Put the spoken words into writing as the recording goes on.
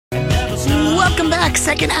back.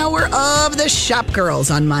 Second hour of the Shop Girls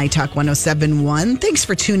on My Talk 107.1. Thanks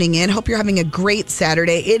for tuning in. Hope you're having a great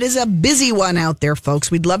Saturday. It is a busy one out there, folks.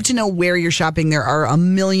 We'd love to know where you're shopping. There are a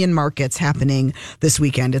million markets happening this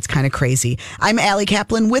weekend. It's kind of crazy. I'm Allie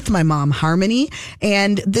Kaplan with my mom, Harmony,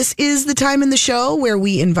 and this is the time in the show where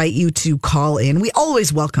we invite you to call in. We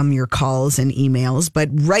always welcome your calls and emails, but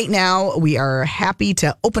right now we are happy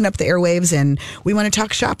to open up the airwaves and we want to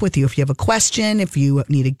talk shop with you. If you have a question, if you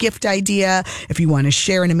need a gift idea, if you want to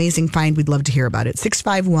share an amazing find, we'd love to hear about it.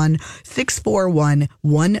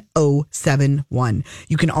 651-641-1071.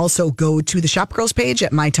 You can also go to the Shop Girls page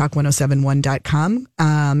at mytalk1071.com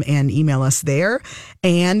and email us there.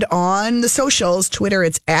 And on the socials, Twitter,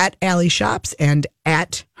 it's at Allie Shops and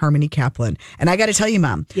at Harmony Kaplan. And I got to tell you,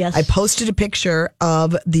 Mom, yes. I posted a picture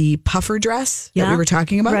of the puffer dress that we were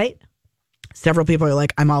talking about. Right. Several people are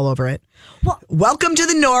like, I'm all over it. Well, welcome to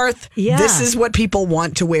the North. Yeah. This is what people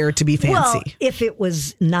want to wear to be fancy. Well, if it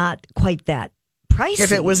was not quite that pricey.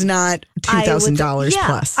 If it was not $2,000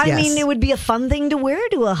 plus. I mean, it would be a fun thing to wear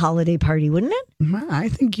to a holiday party, wouldn't it? I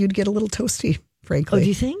think you'd get a little toasty, frankly. Oh, do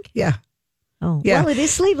you think? Yeah. Oh, yeah. Well, it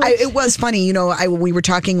is sleeveless. It was funny. You know, we were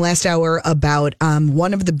talking last hour about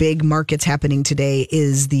one of the big markets happening today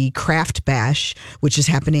is the Craft Bash, which is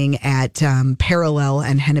happening at Parallel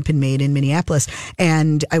and Hennepin Made in Minneapolis.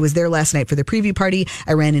 And I was there last night for the preview party.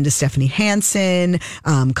 I ran into Stephanie Hansen,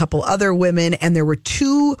 a couple other women, and there were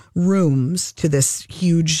 2 rooms to this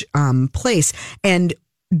huge place. And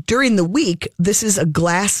during the week, this is a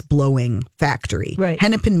glass blowing factory. Right.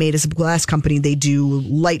 Hennepin Made is a glass company. They do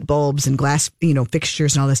light bulbs and glass,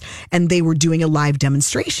 fixtures and all this. And they were doing a live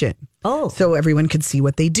demonstration. Oh. So everyone could see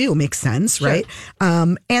what they do. Makes sense, sure. Right?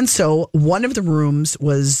 And so one of the rooms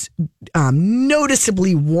was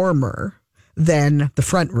noticeably warmer than the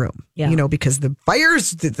front room, because the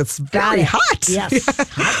fires, it's very hot. Yes. Hot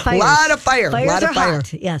fires. A lot of fire. Fires lot of are fire.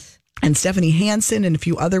 hot. Yes. And Stephanie Hansen and a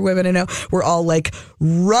few other women I know were all like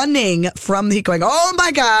running from the heat going, oh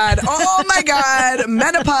my God,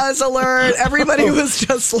 menopause alert. Everybody was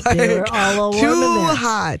just like too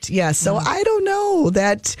hot. Yeah. So I don't know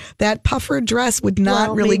that puffer dress would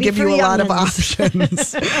not really give you a lot of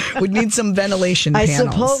options. Would need some ventilation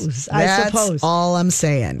panels. I suppose. That's all I'm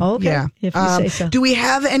saying. Okay. Yeah. If you say so. Do we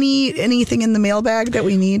have anything in the mailbag that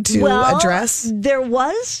we need to address? There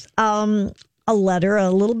was, a letter,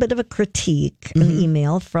 a little bit of a critique, an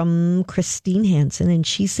email from Christine Hansen, and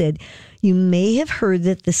she said, you may have heard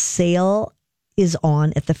that the sale is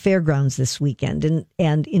on at the fairgrounds this weekend.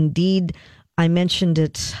 And indeed, I mentioned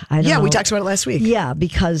it. I don't know. We talked about it last week. Yeah,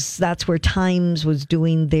 because that's where Times was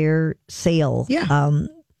doing their sale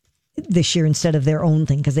this year instead of their own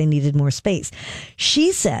thing because they needed more space.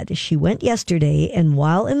 She said she went yesterday, and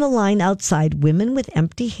while in the line outside, women with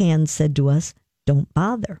empty hands said to us, don't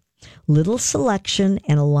bother. Little selection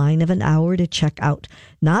and a line of an hour to check out.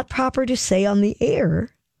 Not proper to say on the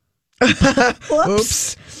air.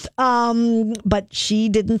 Oops. But she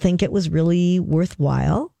didn't think it was really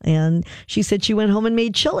worthwhile. And she said she went home and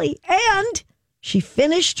made chili. And she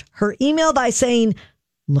finished her email by saying,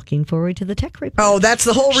 looking forward to the tech report. Oh, that's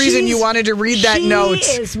the whole reason you wanted to read that note.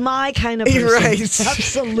 She is my kind of person. Right.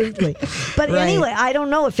 Absolutely. But anyway, I don't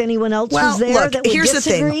know if anyone else was there that would here's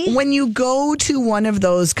disagree. The thing. When you go to one of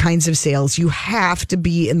those kinds of sales, you have to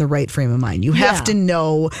be in the right frame of mind. You have to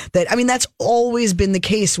know that, that's always been the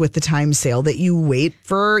case with the time sale, that you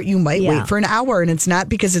might wait for an hour, and it's not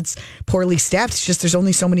because it's poorly staffed. It's just there's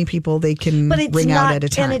only so many people they can ring out at a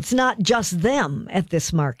time. And it's not just them at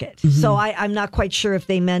this market. So I'm not quite sure if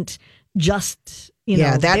they meant just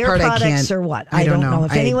that their part products I can't, or what. I don't know.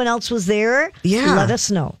 If anyone else was there, let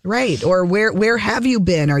us know. Right. Or where have you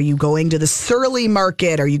been? Are you going to the Surly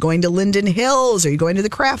Market? Are you going to Linden Hills? Are you going to the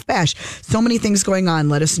Craft Bash? So many things going on.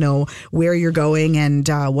 Let us know where you're going and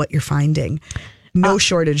what you're finding. No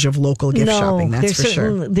shortage of local gift shopping, that's for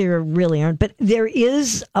sure. There really aren't. But there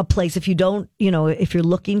is a place, if you don't, if you're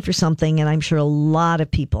looking for something, and I'm sure a lot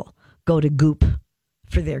of people go to Goop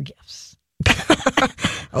for their gifts.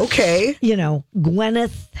 Okay.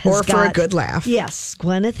 Gwyneth has Or for a good laugh. Yes.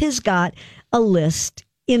 Gwyneth has got a list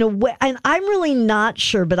in a way, and I'm really not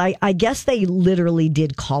sure, but I guess they literally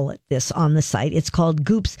did call it this on the site. It's called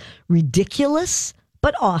Goop's Ridiculous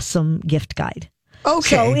but Awesome Gift Guide.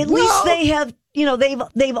 Okay. So at least they have,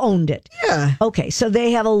 they've owned it. Yeah. Okay. So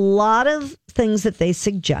they have a lot of things that they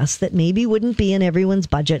suggest that maybe wouldn't be in everyone's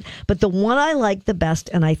budget. But the one I like the best,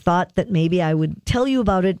 and I thought that maybe I would tell you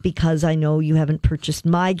about it because I know you haven't purchased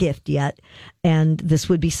my gift yet, and this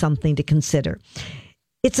would be something to consider.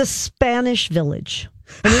 It's a Spanish village,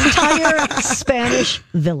 an entire Spanish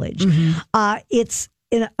village. It's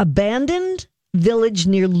an abandoned village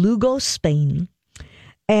near Lugo, Spain.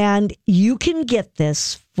 And you can get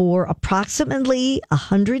this for approximately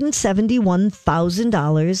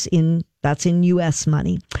 $171,000 that's in U.S.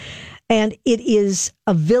 money. And it is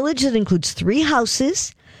a village that includes 3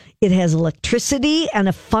 houses. It has electricity and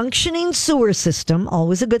a functioning sewer system,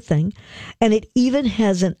 always a good thing. And it even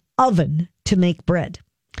has an oven to make bread.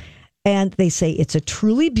 And they say it's a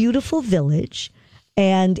truly beautiful village.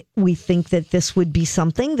 And we think that this would be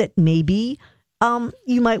something that maybe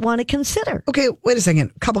you might want to consider. Okay, wait a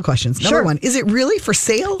second. Couple questions. Number one, is it really for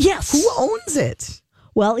sale? Yes. Who owns it?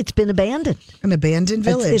 Well, it's been abandoned. An abandoned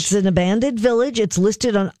village. It's an abandoned village. It's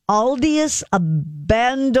listed on Aldeas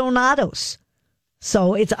Abandonados.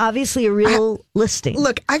 So it's obviously a real listing.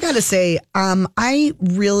 Look, I got to say, I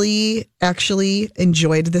really actually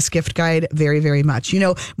enjoyed this gift guide very, very much. You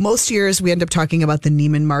know, most years we end up talking about the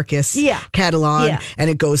Neiman Marcus catalog,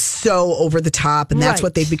 and it goes so over the top, and that's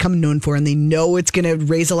what they've become known for, and they know it's going to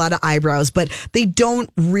raise a lot of eyebrows, but they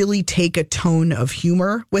don't really take a tone of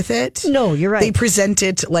humor with it. No, you're right. They present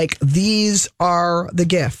it like these are the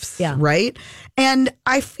gifts, right? And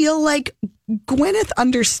I feel like Gwyneth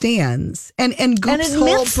understands, and Goop's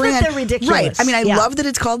whole brand, that they're ridiculous. Right? I mean, I love that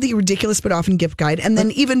it's called the Ridiculous But Often Gift Guide, and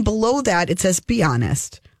then even below that it says, "Be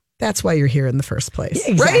honest." That's why you're here in the first place,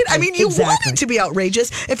 right? I mean, you want it to be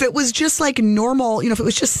outrageous. If it was just like normal, you know, if it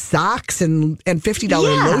was just socks and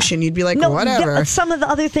 $50 lotion, you'd be like, whatever. Some of the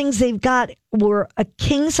other things they've got were a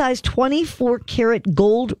king size 24 karat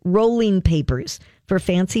gold rolling papers for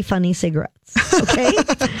fancy, funny cigarettes. Okay.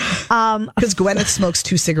 Because Gwyneth smokes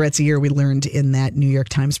 2 cigarettes a year, we learned in that New York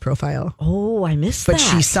Times profile. Oh, I missed that. But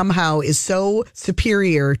she somehow is so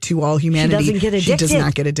superior to all humanity. She doesn't get addicted. She does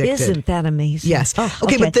not get addicted. Isn't that amazing? Yes. Oh,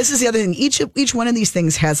 okay, but this is the other thing. Each one of these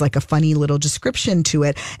things has like a funny little description to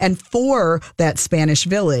it. And for that Spanish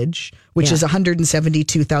village, which is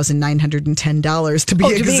 $172,910 to be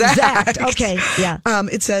exact. Okay, yeah.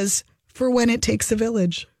 It says, for when it takes a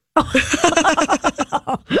village. Oh,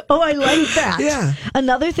 I like that. Yeah.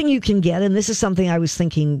 Another thing you can get, and this is something I was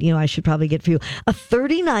thinking, I should probably get for you, a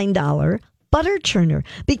 $39 butter churner,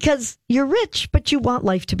 because you're rich, but you want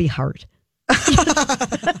life to be hard. So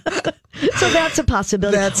that's a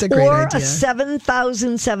possibility. That's a great idea. Or a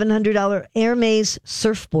 $7,700 Hermes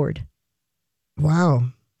surfboard. Wow.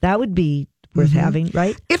 That would be worth having,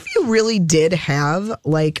 right? If you really did have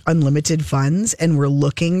like unlimited funds and were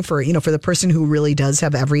looking for, for the person who really does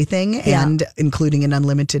have everything and including an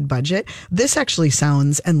unlimited budget, this actually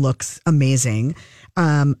sounds and looks amazing.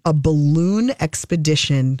 A balloon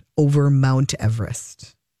expedition over Mount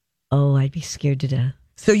Everest. Oh, I'd be scared to death.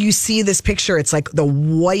 So you see this picture, it's like the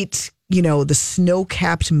white, the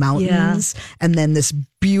snow-capped mountains, and then this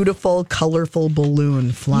beautiful, colorful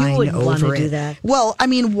balloon flying over it. You wouldn't want to do that. Well, I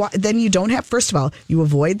mean, then you don't have, first of all, you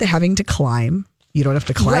avoid the having to climb. You don't have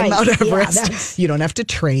to climb Mount Everest. You don't have to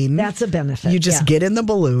train. That's a benefit. You just get in the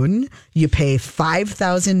balloon. You pay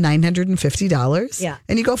 $5,950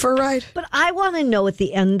 and you go for a ride. But I want to know at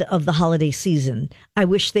the end of the holiday season, I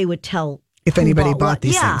wish they would tell if anybody bought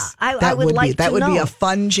these things. I would like to know. That would be a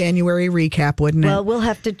fun January recap, wouldn't it? Well, we'll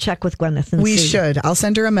have to check with Gwyneth and see. We should. I'll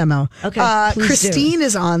send her a memo. Okay, Christine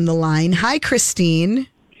is on the line. Hi, Christine.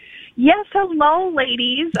 Yes, hello,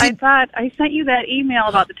 ladies. I thought I sent you that email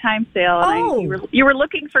about the time sale, and you were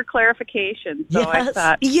looking for clarification. So I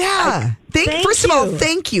thought, First of all,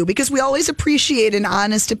 thank you, because we always appreciate an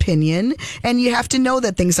honest opinion, and you have to know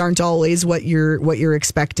that things aren't always what you're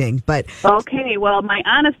expecting. But okay, well, my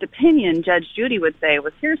honest opinion, Judge Judy would say,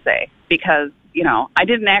 was hearsay, because I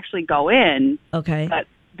didn't actually go in. Okay, but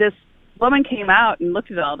this woman came out and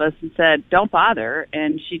looked at all this and said, "Don't bother,"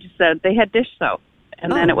 and she just said they had dish soap.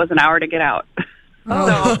 And then it was an hour to get out.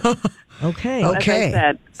 So, okay. As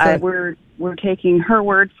I said, we're taking her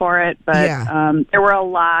word for it, but there were a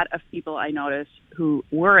lot of people I noticed who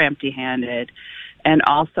were empty-handed, and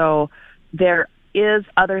also there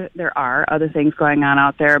are other things going on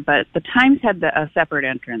out there. But the Times had a separate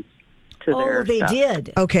entrance to their. Oh, they stuff.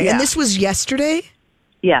 did. Okay, and this was yesterday.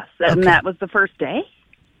 Yes, and that was the first day.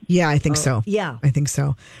 Yeah, I think so. Yeah. I think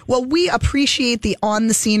so. Well, we appreciate the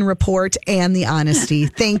on-the-scene report and the honesty.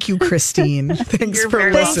 Thank you, Christine. Thanks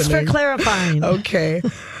for listening. Thanks for clarifying. Okay.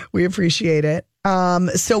 We appreciate it.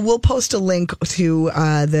 So we'll post a link to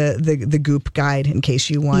the Goop guide in case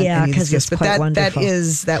you want any of these gifts. But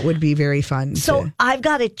that would be very fun. So I've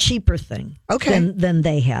got a cheaper thing than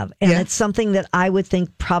they have. And it's something that I would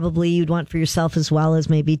think probably you'd want for yourself as well as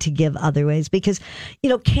maybe to give other ways. Because,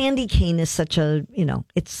 candy cane is such a,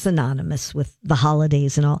 it's synonymous with the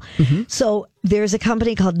holidays and all. Mm-hmm. So there's a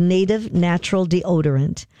company called Native Natural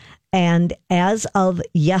Deodorant. And as of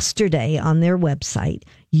yesterday on their website,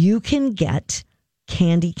 you can get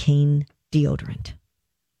candy cane deodorant.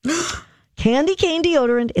 Candy cane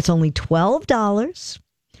deodorant. It's only $12.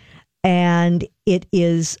 And it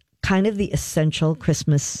is kind of the essential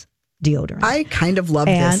Christmas deodorant. I kind of love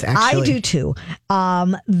this, actually. I do too.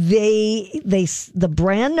 The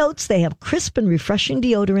brand notes, they have crisp and refreshing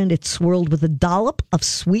deodorant. It's swirled with a dollop of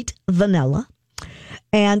sweet vanilla.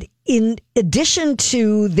 And in addition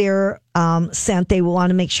to their scent, they want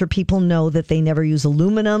to make sure people know that they never use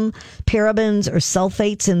aluminum, parabens, or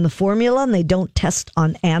sulfates in the formula, and they don't test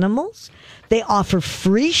on animals. They offer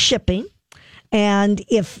free shipping. And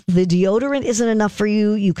if the deodorant isn't enough for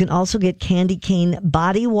you, you can also get candy cane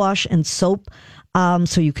body wash and soap.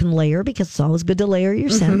 So you can layer, because it's always good to layer your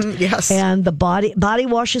scent. Yes. And the body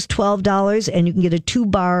wash is $12, and you can get a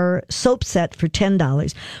 2-bar soap set for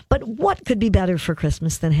 $10. But what could be better for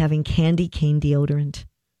Christmas than having candy cane deodorant?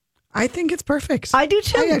 I think it's perfect. I do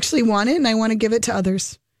too. I actually want it, and I want to give it to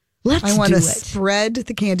others. I want to spread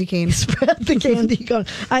the candy cane. Spread the candy cane.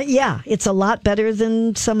 Yeah, it's a lot better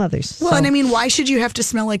than some others. Well, and I mean, why should you have to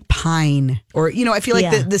smell like pine? Or, I feel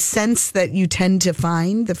like the scents that you tend to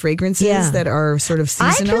find, the fragrances that are sort of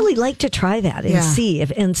seasonal. I'd really like to try that and see. All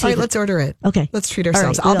right, let's order it. Okay. Let's treat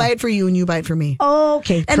ourselves. Right, I'll buy it for you and you buy it for me.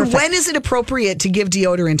 Okay, And perfect. when is it appropriate to give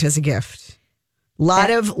deodorant as a gift?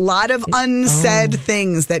 Lot of unsaid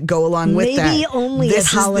things that go along with that. Maybe only at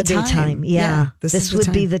holiday time. Yeah. This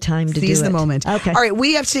would be the time to do it. Seize the moment. Okay. All right,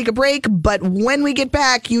 we have to take a break, but when we get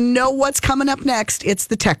back, you know what's coming up next. It's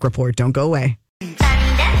the Tech Report. Don't go away. All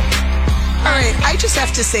right, I just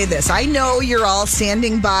have to say this. I know you're all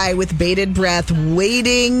standing by with bated breath,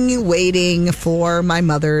 waiting for my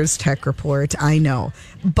mother's Tech Report. I know.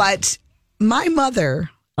 But my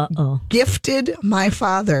mother gifted my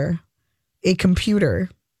father a computer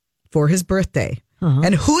for his birthday.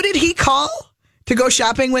 And who did he call to go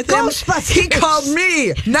shopping with him? He called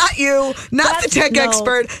me, not you, not the tech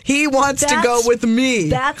expert. He wants to go with me.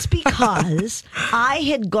 That's because I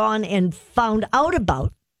had gone and found out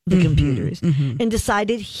about the computers and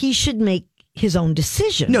decided he should make his own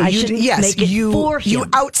decision. No, I shouldn't make it for him. You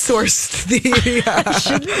outsourced the... I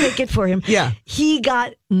shouldn't make it for him. Yeah. He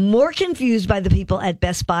got more confused by the people at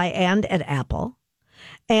Best Buy and at Apple.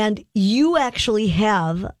 And you actually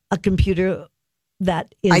have a computer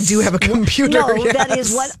that is... I do have a computer, that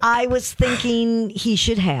is what I was thinking he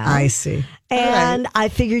should have. I see. And I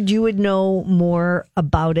figured you would know more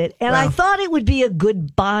about it. And I thought it would be a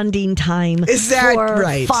good bonding time for father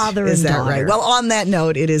and daughter. Is that right? Well, on that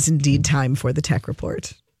note, it is indeed time for the Tech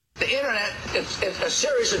Report. The internet is a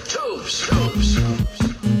series of tubes.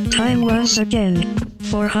 Time once again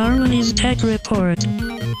for Harmony's Tech Report.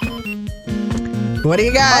 What do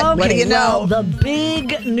you got? Okay, what do you know? Well, the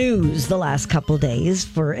big news the last couple of days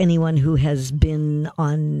for anyone who has been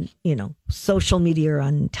on, social media or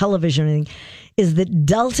on television or anything, is that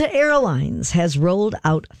Delta Airlines has rolled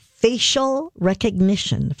out facial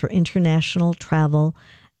recognition for international travel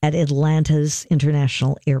at Atlanta's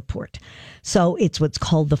International Airport. So it's what's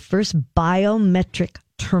called the first biometric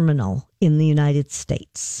terminal in the United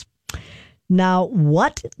States. Now,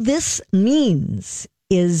 what this means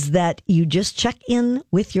is that you just check in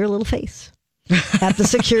with your little face at the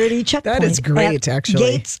security checkpoint. That is great, actually.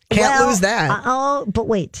 Gates. Can't lose that. But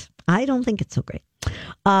wait, I don't think it's so great.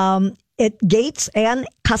 At gates and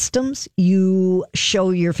customs, you show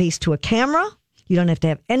your face to a camera. You don't have to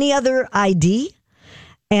have any other ID.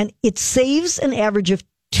 And it saves an average of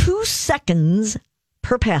 2 seconds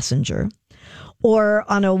per passenger.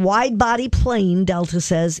 Or on a wide body plane, Delta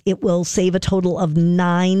says it will save a total of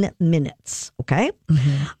 9 minutes. Okay.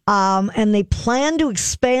 And they plan to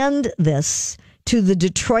expand this to the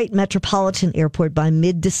Detroit Metropolitan Airport by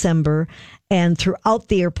mid-December and throughout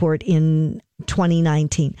the airport in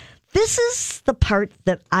 2019. This is the part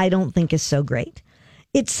that I don't think is so great.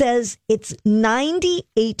 It says it's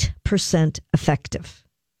 98% effective.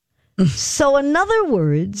 So in other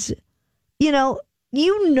words, you know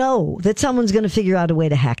that someone's going to figure out a way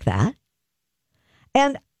to hack that.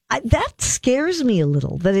 And that scares me a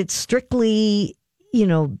little, that it's strictly,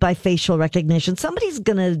 by facial recognition. Somebody's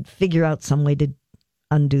going to figure out some way to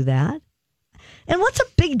undo that. And what's a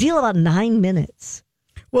big deal about 9 minutes?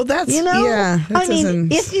 Well, that's,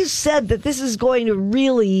 if you said that this is going to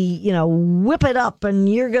really, whip it up and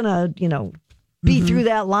you're going to, be through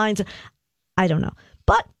that line. I don't know.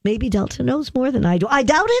 But maybe Delta knows more than I do. I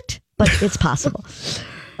doubt it, but it's possible.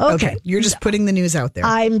 Okay. You're just putting the news out there.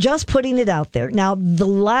 I'm just putting it out there. Now, the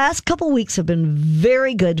last couple weeks have been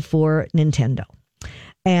very good for Nintendo.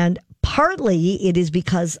 And Partly it is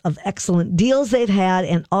because of excellent deals they've had,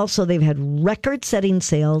 and also they've had record-setting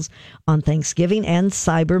sales on Thanksgiving and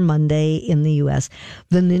Cyber Monday in the U.S.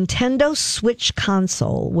 The Nintendo Switch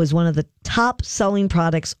console was one of the top-selling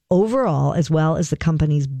products overall, as well as the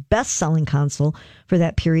company's best-selling console for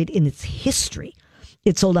that period in its history.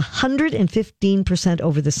 It sold 115%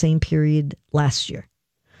 over the same period last year.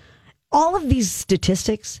 All of these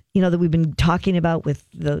statistics, that we've been talking about with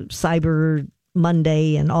the Cyber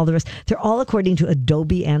Monday and all the rest, they're all according to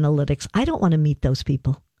Adobe Analytics. I don't want to meet those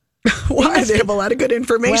people. Why? They have a lot of good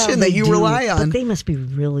information that you rely on. But they must be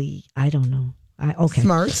really, I don't know. Okay.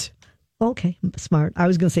 Smart. Okay, smart. I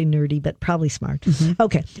was going to say nerdy, but probably smart. Mm-hmm.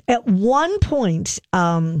 Okay. At one point,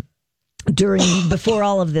 before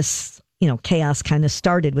all of this, chaos kind of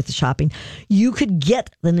started with the shopping, you could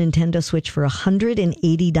get the Nintendo Switch for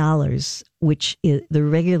 $180, which is, the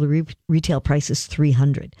regular retail price is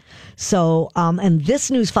 $300. So, and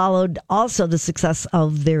this news followed also the success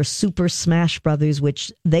of their Super Smash Brothers,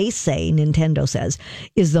 which Nintendo says,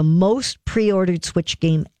 is the most pre-ordered Switch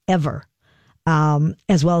game ever,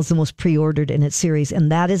 as well as the most pre-ordered in its series.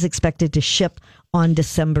 And that is expected to ship on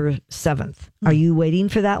December 7th. Are you waiting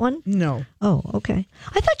for that one? No. Oh, okay.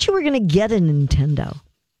 I thought you were going to get a Nintendo.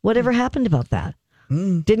 Whatever happened about that?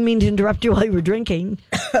 Didn't mean to interrupt you while you were drinking.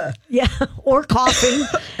 Yeah, or coughing.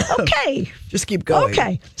 Okay. Just keep going.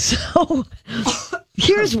 Okay. So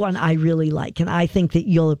here's one I really like, and I think that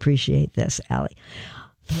you'll appreciate this, Allie.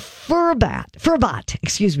 Furbot.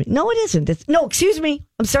 Excuse me. No, it isn't. Excuse me.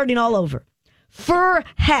 I'm starting all over. Fur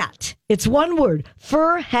hat. It's one word.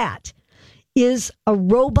 Fur hat is a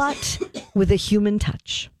robot with a human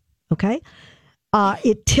touch. Okay?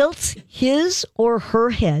 It tilts his or her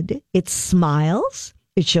head. It smiles.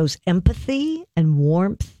 It shows empathy and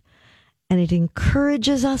warmth. And it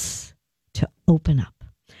encourages us to open up.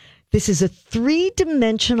 This is a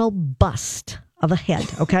 3-dimensional bust of a head.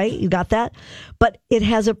 Okay? You got that? But it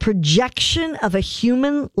has a projection of a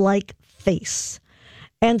human-like face.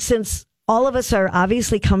 And since all of us are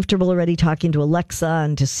obviously comfortable already talking to Alexa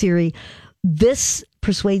and to Siri, this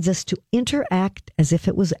persuades us to interact as if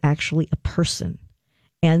it was actually a person.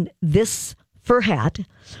 And this fur hat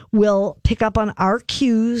will pick up on our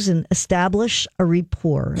cues and establish a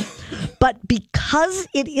rapport. But because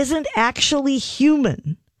it isn't actually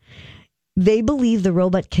human, they believe the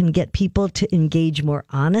robot can get people to engage more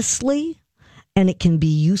honestly, and it can be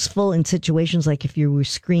useful in situations like if you were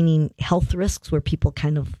screening health risks where people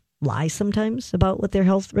kind of lie sometimes about what their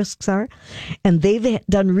health risks are. And they've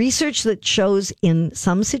done research that shows in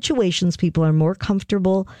some situations people are more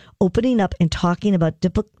comfortable opening up and talking about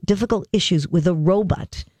difficult issues with a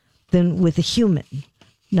robot than with a human.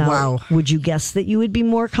 Now, Would you guess that you would be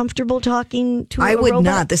more comfortable talking to a robot? I would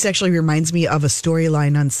not. This actually reminds me of a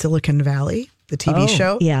storyline on Silicon Valley, the TV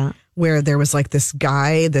show. Yeah. Where there was like this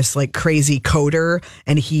guy, this like crazy coder,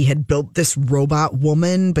 and he had built this robot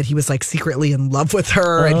woman, but he was like secretly in love with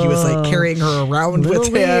her, and he was like carrying her around with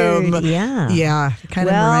him. Weird. Yeah. Yeah. It kind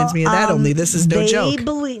of reminds me of that, only this is no joke.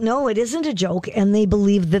 No, it isn't a joke. And they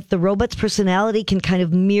believe that the robot's personality can kind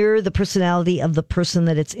of mirror the personality of the person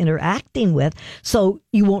that it's interacting with, so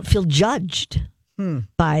you won't feel judged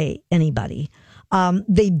by anybody.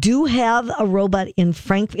 They do have a robot in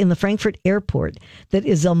the Frankfurt airport that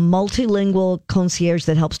is a multilingual concierge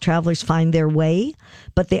that helps travelers find their way,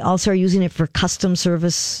 but they also are using it for customer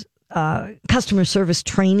service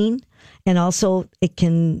training, and also it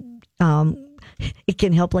can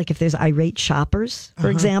help, like if there's irate shoppers, for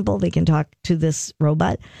example, they can talk to this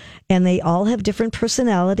robot, and they all have different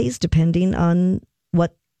personalities depending on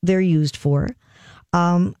what they're used for.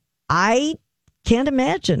 I can't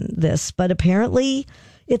imagine this, but apparently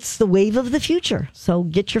it's the wave of the future. So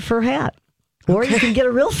get your fur hat. Or you can get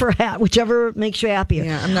a real fur hat, whichever makes you happier.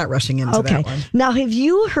 Yeah, I'm not rushing into that one. Now, have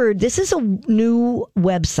you heard, this is a new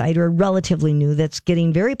website, or relatively new, that's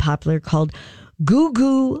getting very popular, called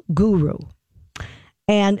Goo Guru.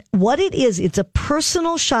 And what it is, it's a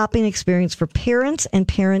personal shopping experience for parents and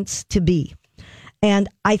parents-to-be. And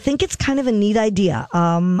I think it's kind of a neat idea.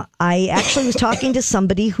 I actually was talking to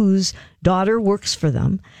somebody whose daughter works for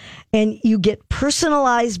them, and you get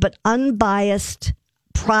personalized but unbiased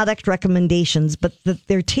product recommendations, but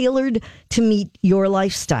they're tailored to meet your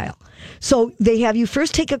lifestyle. So they have you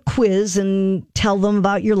first take a quiz and tell them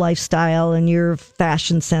about your lifestyle and your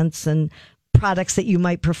fashion sense and products that you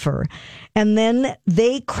might prefer. And then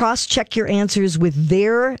they cross-check your answers with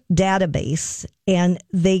their database, and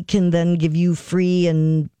they can then give you free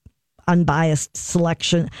and unbiased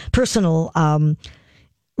selection, personal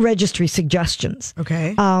registry suggestions.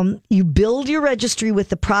 Okay. You build your registry with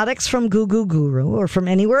the products from Goo Goo Guru or from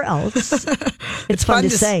anywhere else. It's fun to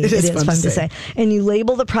say. It is fun to say. And you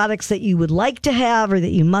label the products that you would like to have or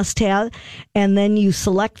that you must have. And then you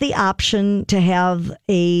select the option to have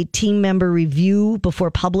a team member review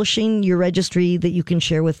before publishing your registry that you can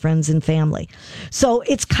share with friends and family. So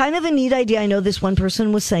it's kind of a neat idea. I know this one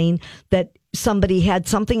person was saying that somebody had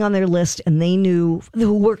something on their list and they knew,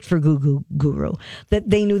 who worked for Goo Goo Guru, that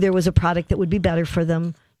they knew there was a product that would be better for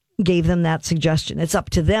them, gave them that suggestion. It's up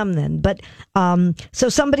to them then. But so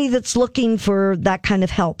somebody that's looking for that kind of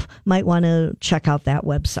help might want to check out that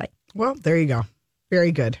website. Well, there you go.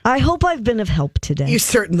 Very good. I hope I've been of help today. You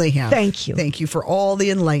certainly have. Thank you. Thank you for all the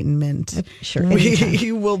enlightenment. Sure.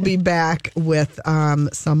 We will be back with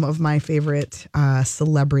some of my favorite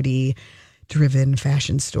celebrity-driven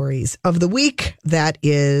fashion stories of the week. That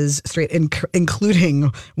is straight,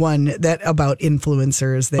 including one that about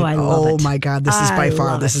influencers. That, I love it. My God, this is by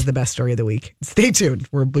far, this is the best story of the week. Stay tuned.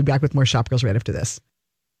 We'll be back with more Shop Girls right after this.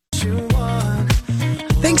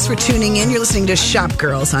 Thanks for tuning in. You're listening to Shop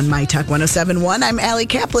Girls on My Talk 107.1. I'm Allie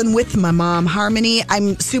Kaplan with my mom, Harmony.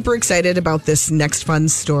 I'm super excited about this next fun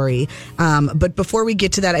story. But before we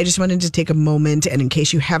get to that, I just wanted to take a moment, and in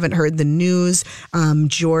case you haven't heard the news,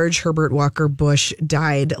 George Herbert Walker Bush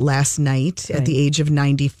died last night at the age of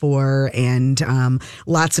 94, and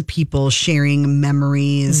lots of people sharing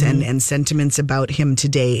memories and sentiments about him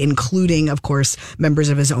today, including, of course, members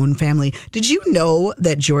of his own family. Did you know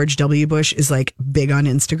that George W. Bush is like big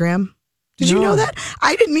on Instagram? Did you know that?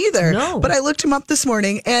 I didn't either. No. But I looked him up this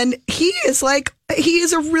morning, and he is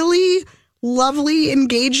a really lovely,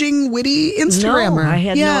 engaging, witty Instagrammer. No, I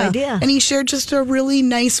had no idea. And he shared just a really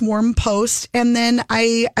nice, warm post. And then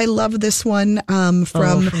I love this one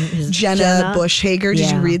from Jenna Bush Hager. Did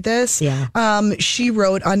you read this? Yeah. She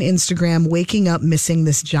wrote on Instagram, waking up missing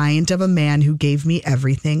this giant of a man who gave me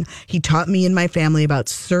everything. He taught me and my family about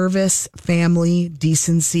service, family,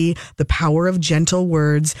 decency, the power of gentle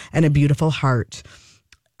words, and a beautiful heart.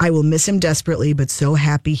 I will miss him desperately, but so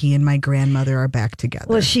happy he and my grandmother are back together.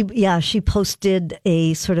 Well, she posted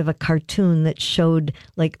a sort of a cartoon that showed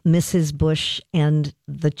like Mrs. Bush and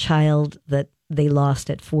the child that they lost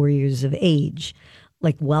at 4 years of age,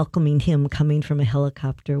 like welcoming him, coming from a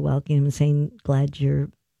helicopter, welcoming him and saying, glad you're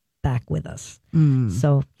back with us.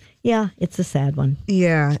 So, yeah, it's a sad one.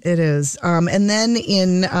 Yeah, it is. And then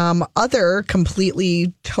in other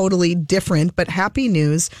completely, totally different but happy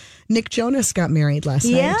news, Nick Jonas got married last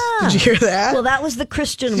night. Did you hear that? Well, that was the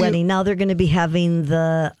Christian wedding. Now they're going to be having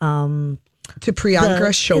the... to Priyanka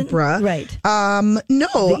Chopra. Right.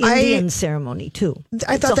 No. The Indian ceremony, too.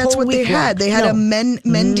 I thought that's what they had. They had a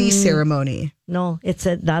Mendi ceremony. No,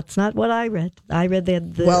 that's not what I read. I read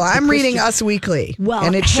that. Well, I'm reading Us Weekly. Well,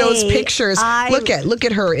 and it shows pictures. Look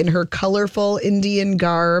at her in her colorful Indian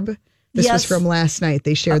garb. This was from last night.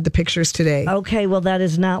 They shared the pictures today. Okay, well, that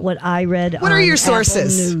is not what I read. What are your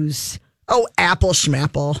sources? Apple News. Oh, Apple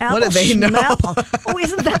Schmapple. What do they know? Oh,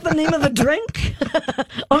 isn't that the name of the drink?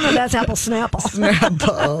 Oh, no, that's Apple Snapple.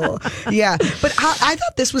 Snapple. Yeah. But I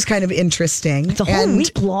thought this was kind of interesting. It's a whole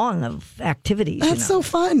week long of activities. That's so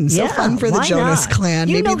fun. So fun for the Jonas clan.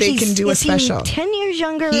 Maybe they can do a special. Is he 10 years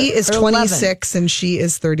younger? He is 26 and she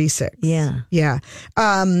is 36. Yeah. Yeah.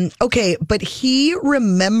 Okay. But he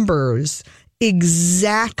remembers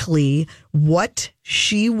exactly what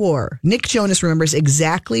she wore. Nick Jonas remembers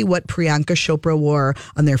exactly what Priyanka Chopra wore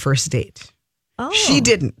on their first date. Oh. She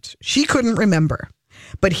didn't. She couldn't remember.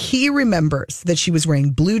 But he remembers that she was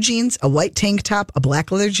wearing blue jeans, a white tank top, a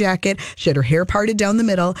black leather jacket. She had her hair parted down the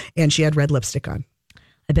middle, and she had red lipstick on.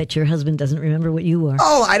 I bet your husband doesn't remember what you wore.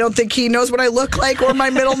 Oh, I don't think he knows what I look like or my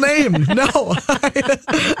middle name. No.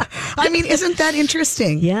 I mean, isn't that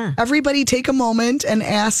interesting? Yeah. Everybody take a moment and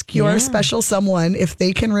ask your special someone if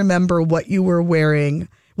they can remember what you were wearing.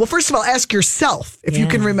 Well, first of all, ask yourself if you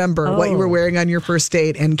can remember what you were wearing on your first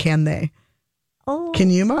date, and can they? Oh. Can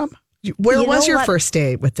you, Mom? Where was your first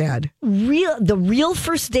date with Dad? The real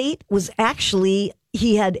first date was actually,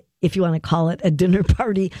 he had, if you want to call it, a dinner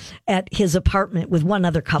party at his apartment with one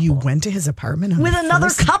other couple. You went to his apartment on with another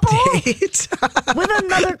couple? Date? With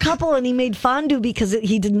another couple, and he made fondue because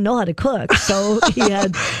he didn't know how to cook, so he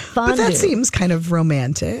had fondue. But that seems kind of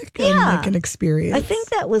romantic and like an experience. I think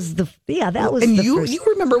that was the And you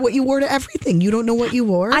remember what you wore to everything. You don't know what you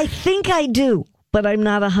wore? I think I do, but I'm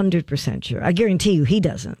not 100% sure. I guarantee you he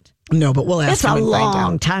doesn't. No, but we'll ask him and find out. It's a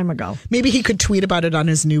long time ago. Maybe he could tweet about it on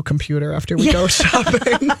his new computer after we go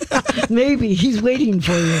shopping. Maybe. He's waiting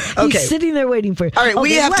for you. Okay. He's sitting there waiting for you. All right,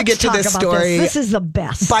 we have to get to this story. This is the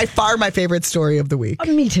best. By far my favorite story of the week.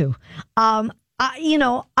 Me too.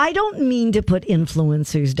 I don't mean to put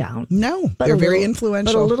influencers down. No, they're very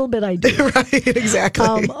influential. But a little bit I do. Right,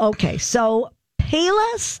 exactly. Okay, so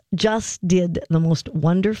Payless just did the most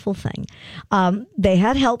wonderful thing. They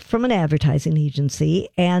had help from an advertising agency,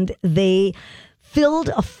 and they filled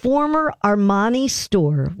a former Armani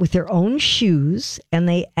store with their own shoes, and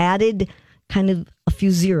they added kind of a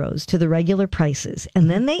few zeros to the regular prices. And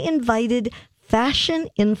then they invited fashion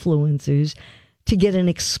influencers to get an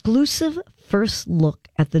exclusive first look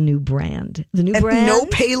at the new brand. The new brand. No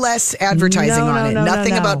Payless advertising on it.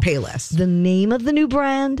 Nothing about Payless. The name of the new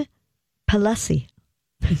brand, Palessi.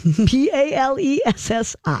 Palessi.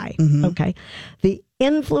 Okay. The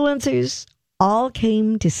influencers all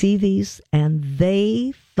came to see these, and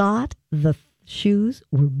they thought the shoes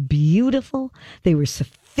were beautiful. They were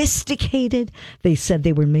sophisticated. They said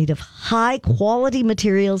they were made of high quality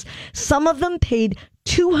materials. Some of them paid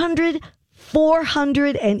 $200,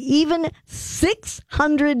 $400, and even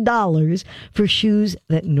 $600 for shoes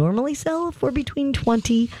that normally sell for between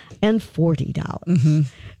 $20 and $40.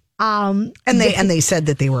 And they said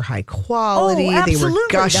that they were high quality. They were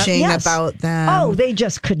gushing about them. Oh, they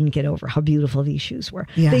just couldn't get over how beautiful these shoes were.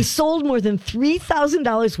 Yeah. They sold more than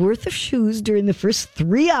 $3,000 worth of shoes during the first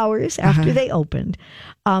 3 hours after they opened.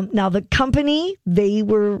 Now, the company, they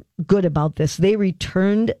were good about this. They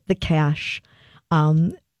returned the cash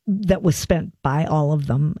that was spent by all of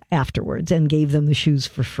them afterwards and gave them the shoes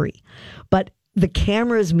for free. But the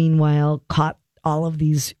cameras, meanwhile, caught all of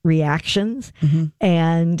these reactions,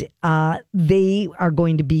 and they are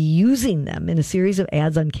going to be using them in a series of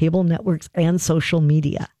ads on cable networks and social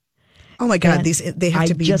media. Oh my God, they have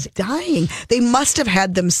to be dying. They must have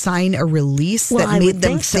had them sign a release that made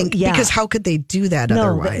them think, because how could they do that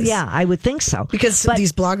otherwise? I would think so. Because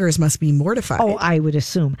these bloggers must be mortified. Oh, I would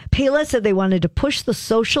assume. Payless said they wanted to push the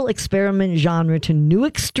social experiment genre to new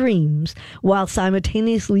extremes while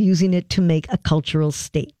simultaneously using it to make a cultural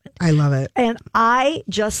statement. I love it. And I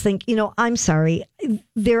just think, I'm sorry,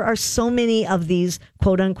 there are so many of these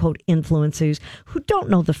quote unquote influencers who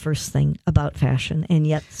don't know the first thing about fashion, and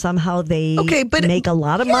yet somehow they make a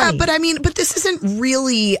lot of money. But this isn't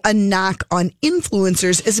really a knock on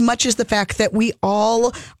influencers as much as the fact that we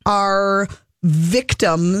all are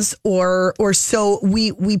victims, or so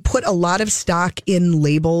we put a lot of stock in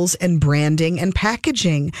labels and branding and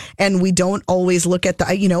packaging, and we don't always look at the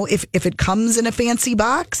if it comes in a fancy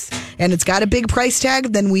box and it's got a big price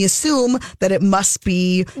tag, then we assume that it must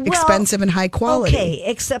be expensive and high quality. Okay,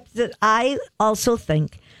 except that I also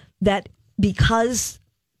think that because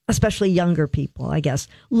especially younger people, I guess,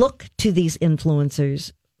 look to these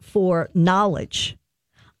influencers for knowledge,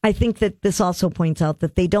 I think that this also points out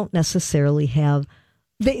that they don't necessarily have,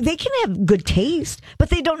 they can have good taste, but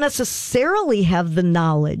they don't necessarily have the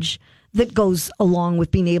knowledge that goes along with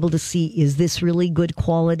being able to see, is this really good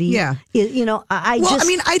quality? Yeah.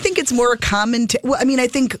 I think it's more common I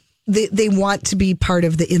think they want to be part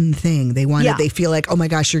of the in thing. They want they feel like, oh my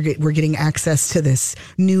gosh, we're getting access to this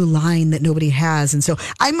new line that nobody has. And so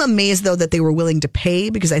I'm amazed, though, that they were willing to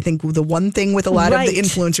pay, because I think the one thing with a lot of the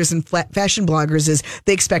influencers and fashion bloggers is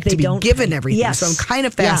they expect to be given everything. Yes. So I'm kind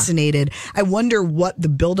of fascinated. I wonder what the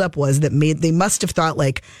buildup was that they must have thought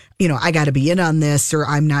like, I got to be in on this, or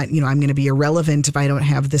I'm not, I'm going to be irrelevant if I don't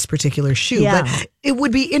have this particular shoe. Yeah. But it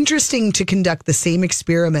would be interesting to conduct the same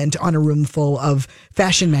experiment on a room full of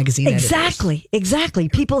fashion magazine editors. Exactly.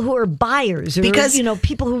 People who are buyers, or, because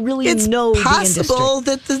people who really know the industry. It's possible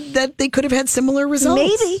that they could have had similar results.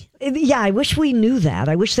 Maybe. Yeah, I wish we knew that.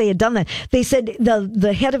 I wish they had done that. They said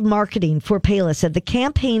the head of marketing for Payless said the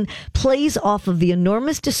campaign plays off of the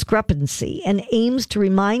enormous discrepancy and aims to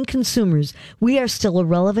remind consumers we are still a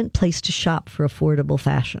relevant place to shop for affordable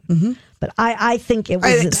fashion. Mm-hmm. But I think it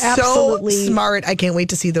was absolutely so smart. I can't wait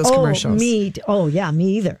to see those commercials. Me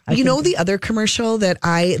either. The other commercial that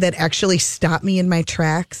actually stopped me in my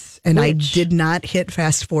tracks, and I did not hit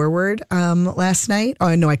fast forward last night.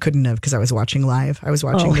 Oh no, I couldn't have, because I was watching live. I was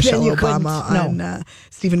watching Michelle Obama on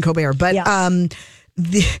Stephen Colbert. But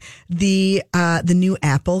the new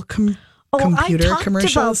Apple computer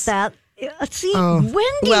commercials. I talked about that. When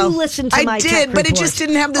do you listen to my tech report? But it just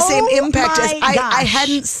didn't have the same impact as I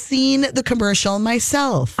hadn't seen the commercial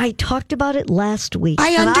myself. I talked about it last week.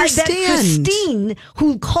 I understand. And I bet Christine,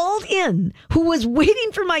 who called in, who was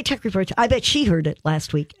waiting for my tech report, I bet she heard it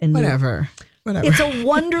last week. And whatever. whatever. It's a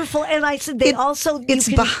wonderful, and I said it's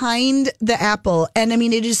behind the apple. And I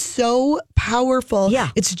mean, it is so powerful. Yeah.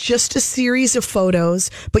 It's just a series of photos,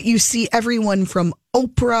 but you see everyone from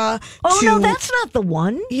Oprah to... no, that's not the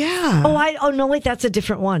one. Yeah. No, wait, that's a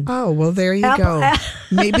different one. Oh, well, there you go.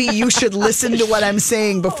 Maybe you should listen to what I'm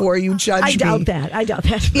saying before you judge me. I doubt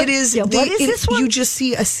that. It is. What is this one? You just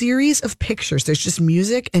see a series of pictures. There's just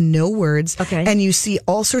music and no words. Okay. And you see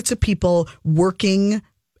all sorts of people working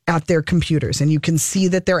at their computers, and you can see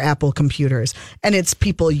that they're Apple computers, and it's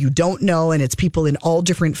people you don't know, and it's people in all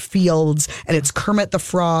different fields, and it's Kermit the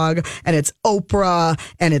Frog, and it's Oprah,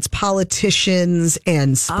 and it's politicians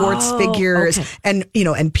and sports figures, and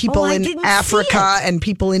and people in Africa and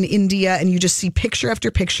people in India, and you just see picture after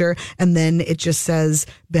picture, and then it just says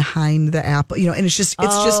behind the apple, and it's just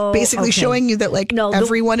basically showing you that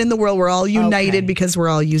everyone in the world, we're all united because we're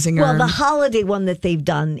all using our... Well, the holiday one that they've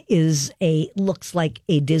done is looks like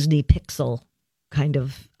a Disney Pixel kind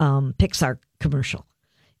of Pixar commercial.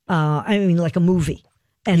 I mean, like a movie.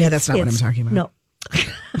 And that's not what I'm talking about. No.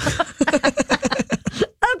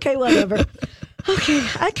 Okay, whatever. Okay,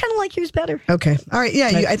 I kind of like yours better. Okay, all right.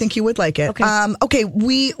 Yeah, I think you would like it. Okay,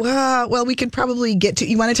 we could probably get to.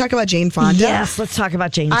 You want to talk about Jane Fonda? Yes, let's talk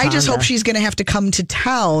about Jane Fonda. I just hope she's going to have to come to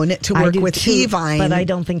town to work with Evine, but I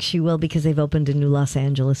don't think she will because they've opened a new Los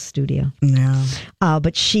Angeles studio. No,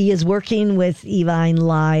 but she is working with Evine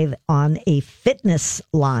Live on a fitness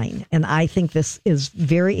line, and I think this is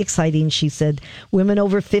very exciting. She said, "Women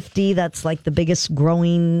over 50, that's like the biggest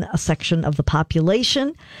growing section of the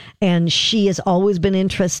population," and she is always been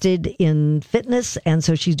interested in fitness, and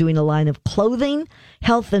so she's doing a line of clothing,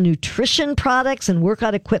 health and nutrition products, and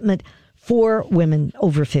workout equipment for women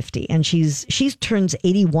over 50. And she turns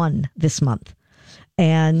 81 this month,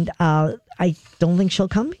 and I don't think she'll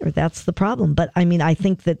come here. That's the problem. But I mean, I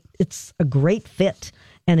think that it's a great fit.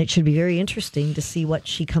 And it should be very interesting to see what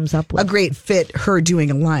she comes up with. A great fit, her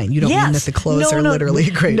doing a line. You don't mean that the clothes are literally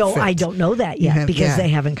a great fit. No, I don't know that yet because they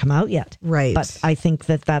haven't come out yet. Right. But I think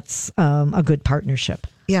that that's a good partnership.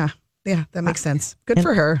 Yeah, that makes sense. Good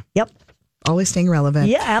for her. Yep. Always staying relevant.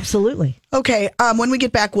 Yeah, absolutely. Okay, when we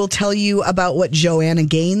get back, we'll tell you about what Joanna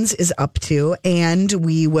Gaines is up to, and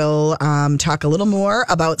we will talk a little more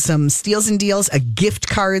about some steals and deals, a gift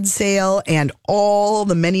card sale, and all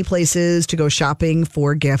the many places to go shopping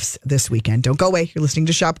for gifts this weekend. Don't go away. You're listening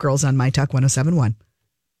to Shop Girls on My Talk 107.1.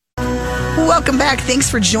 Welcome back. Thanks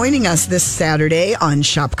for joining us this Saturday on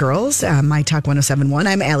Shop Girls, My Talk 107.1.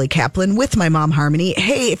 I'm Allie Kaplan with my mom, Harmony.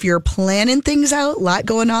 Hey, if you're planning things out, a lot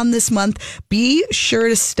going on this month, be sure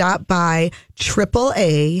to stop by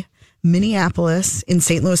AAA Minneapolis in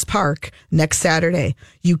St. Louis Park next Saturday.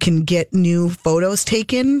 You can get new photos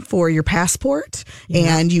taken for your passport,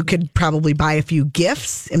 and you could probably buy a few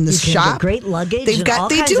gifts in the shop. Great luggage. They've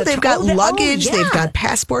got luggage. They've got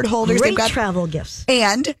passport holders. Great They've got travel gifts.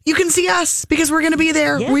 And you can see us because we're going to be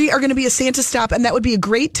there. Yeah. We are going to be a Santa stop, and that would be a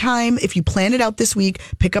great time if you plan it out this week.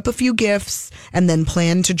 Pick up a few gifts and then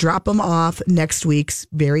plan to drop them off next week's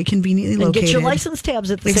very conveniently located. Get your license tabs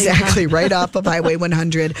at the same time. Exactly, right off of Highway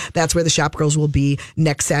 100. That's where the Shop Girls will be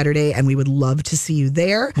next Saturday, and we would love to see you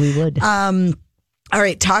there. We would. All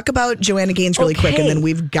right, talk about Joanna Gaines really quick, and then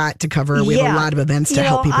we've got to cover. We have a lot of events to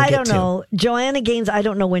help people get to. I don't know. Joanna Gaines, I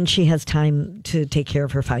don't know when she has time to take care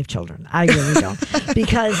of her 5 children. I really don't.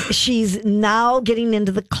 Because she's now getting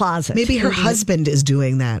into the closet. Maybe her husband is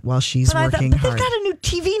doing that while she's working hard. But they've got a new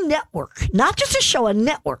TV network. Not just a show, a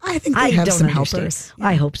network. I think they have some helpers. Yeah.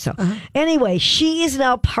 I hope so. Anyway, she is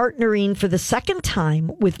now partnering for the second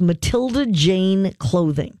time with Matilda Jane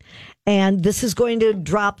Clothing. And this is going to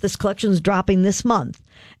this collection is dropping this month.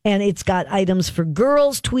 And it's got items for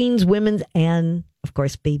girls, tweens, women, and of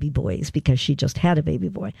course, baby boys, because she just had a baby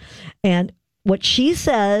boy. And what she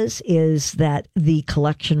says is that the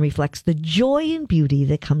collection reflects the joy and beauty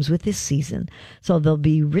that comes with this season. So there'll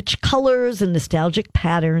be rich colors and nostalgic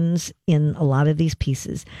patterns in a lot of these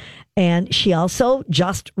pieces. And she also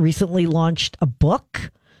just recently launched a book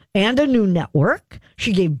and a new network.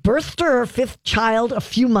 She gave birth to her 5th child a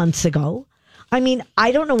few months ago. I mean,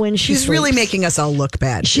 I don't know when she's really making us all look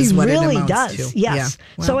bad. She really does. To. Yes. Yeah.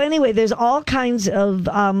 Wow. So anyway, there's all kinds of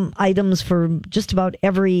items for just about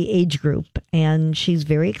every age group, and she's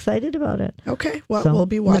very excited about it. Okay. Well, we'll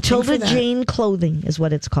be watching Matilda for that. Jane Clothing is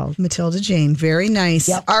what it's called. Matilda Jane. Very nice.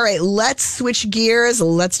 Yep. All right. Let's switch gears.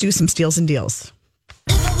 Let's do some steals and deals.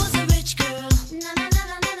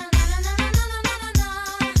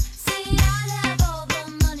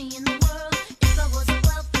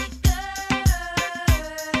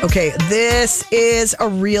 Okay, this is a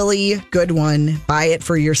really good one. Buy it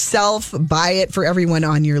for yourself. Buy it for everyone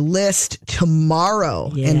on your list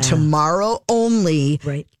tomorrow. Yeah. And tomorrow only,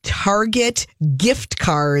 Right. Target gift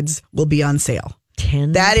cards will be on sale.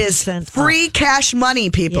 10%. That is free cash money,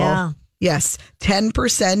 people. Yeah. Yes,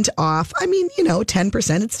 10% off. I mean,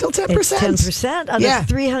 10%, it's still 10%. It's 10% on a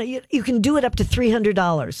 $300. You can do it up to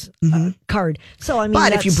 $300 card. So, I mean,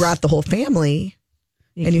 but if you brought the whole family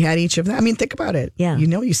and you had each of them, I mean, think about it. Yeah.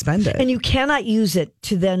 You spend it. And you cannot use it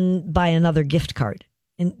to then buy another gift card.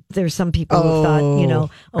 And there's some people who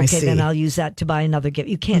thought, okay, then I'll use that to buy another gift.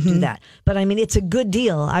 You can't do that. But I mean, it's a good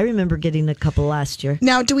deal. I remember getting a couple last year.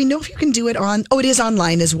 Now, do we know if you can do it on? Oh, it is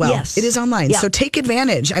online as well. Yes. It is online. Yeah. So take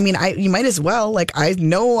advantage. I mean, you might as well. Like, I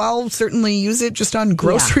know I'll certainly use it just on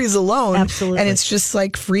groceries alone. Absolutely. And it's just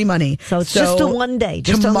like free money. So it's just a one day.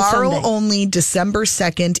 Just tomorrow on Sunday. only, December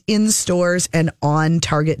 2nd, in stores and on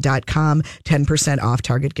Target.com, 10% off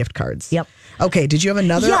Target gift cards. Yep. Okay, did you have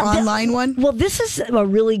another online one? Well, this is a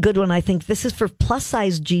really good one, I think. This is for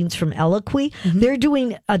plus-size jeans from Eloquy. They're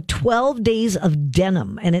doing 12 days of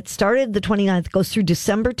denim, and it started the 29th, goes through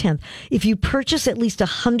December 10th. If you purchase at least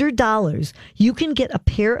 $100, you can get a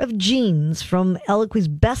pair of jeans from Eloquy's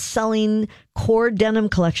best-selling core denim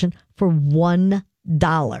collection for $1.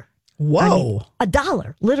 Whoa. I mean,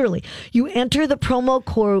 $1, literally. You enter the promo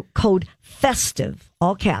code FESTIVE,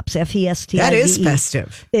 all caps, FESTIVE. That is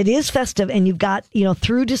festive. It is festive, and you've got,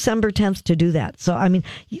 through December 10th to do that. So, I mean,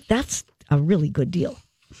 that's a really good deal.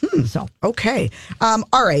 So okay.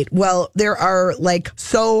 All right. Well, there are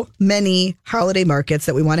so many holiday markets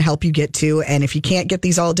that we want to help you get to. And if you can't get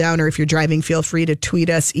these all down, or if you're driving, feel free to tweet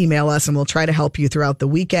us, email us, and we'll try to help you throughout the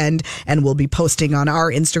weekend. And we'll be posting on our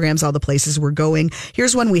Instagrams all the places we're going.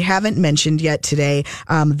 Here's one we haven't mentioned yet today.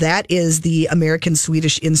 That is the American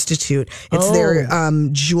Swedish Institute. It's their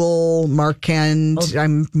Jewel Markand.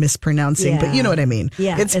 I'm mispronouncing, but you know what I mean.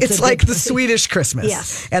 Yeah, it's like the Swedish Christmas.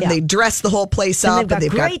 Yes. And they dress the whole place up, and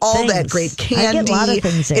they've got all that great candy. I get a lot of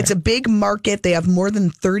things there. It's a big market. They have more than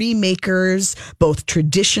 30 makers, both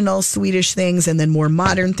traditional Swedish things and then more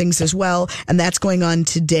modern things as well. And that's going on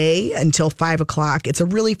today until 5 o'clock. It's a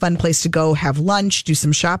really fun place to go, have lunch, do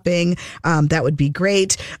some shopping. That would be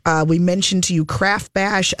great. We mentioned to you Craft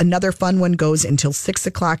Bash. Another fun one goes until 6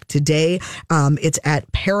 o'clock today. It's at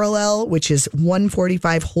Parallel, which is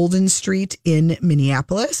 145 Holden Street in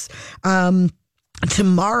Minneapolis.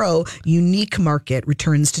 Tomorrow, Unique Market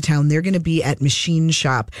returns to town. They're going to be at Machine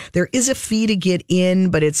Shop. There is a fee to get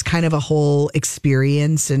in, but it's kind of a whole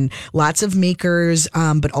experience, and lots of makers,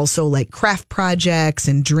 but also like craft projects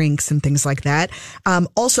and drinks and things like that.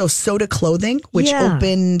 Also, Soda Clothing, which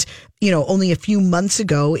opened only a few months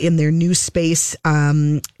ago in their new space,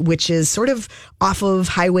 which is sort of off of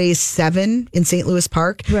Highway 7 in St. Louis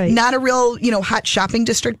Park. Right. Not a real, hot shopping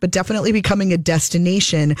district, but definitely becoming a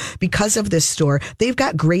destination because of this store. They've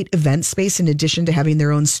got great event space in addition to having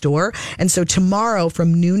their own store. And so tomorrow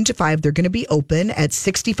from noon to 5, they're going to be open at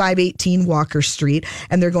 6518 Walker Street.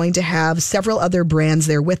 And they're going to have several other brands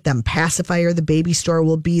there with them. Pacifier, the baby store,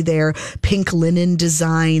 will be there. Pink Linen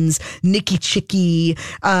Designs, Nikki Chicky,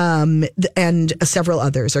 and several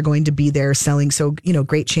others are going to be there selling. So,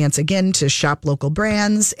 great chance again to shop local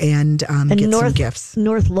brands and get some gifts.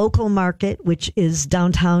 North Local Market, which is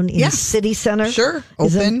downtown in City Center. Sure.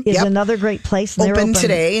 Open. Is another great place. Open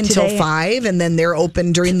today until 5, and then they're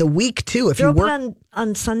open during the week too. If they're you work open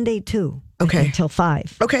on Sunday too. Okay. Until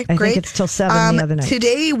 5. Okay, I great. think it's till 7 the other night.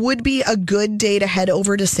 Today would be a good day to head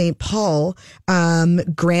over to St. Paul.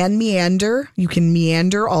 Grand Meander. You can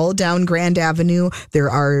meander all down Grand Avenue. There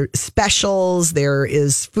are specials. There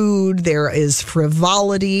is food. There is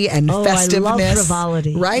frivolity and festiveness. I love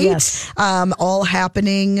frivolity. Right? Yes. All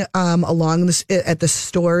happening along at the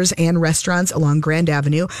stores and restaurants along Grand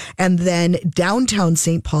Avenue. And then downtown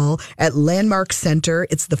St. Paul at Landmark Center,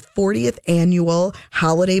 it's the 40th annual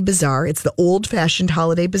Holiday Bazaar. It's the old-fashioned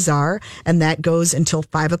holiday bazaar, and that goes until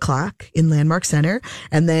 5 o'clock in Landmark Center,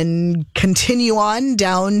 and then continue on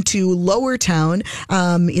down to Lower Town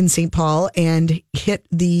in St. Paul and hit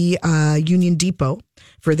the Union Depot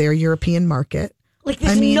for their European market.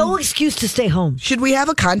 There's no excuse to stay home. Should we have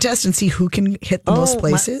a contest and see who can hit the most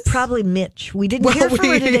places? Probably Mitch. We didn't hear from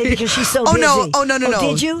her today because she's so busy. No.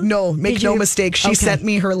 Did you? No, make no mistake. She sent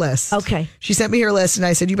me her list. Okay. She sent me her list, and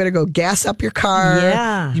I said, you better go gas up your car.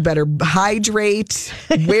 Yeah. You better hydrate,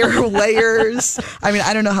 wear layers. I mean,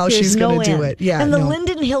 I don't know how she's going to do it. Yeah. And the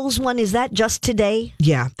Linden Hills one, is that just today?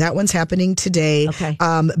 Yeah, that one's happening today. Okay.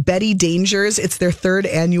 Betty Dangers, it's their 3rd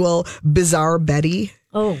annual Bizarre Betty.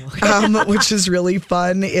 which is really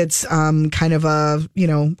fun. It's kind of a,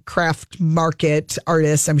 craft market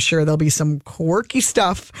artist. I'm sure there'll be some quirky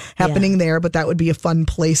stuff happening there, but that would be a fun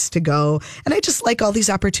place to go. And I just like all these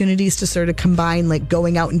opportunities to sort of combine like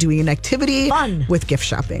going out and doing an activity with gift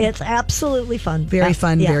shopping. It's absolutely fun. Very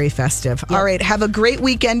fun, very festive. All right. Have a great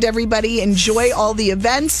weekend, everybody. Enjoy all the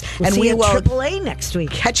events. We'll see you at AAA next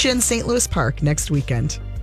week. Catch you in St. Louis Park next weekend.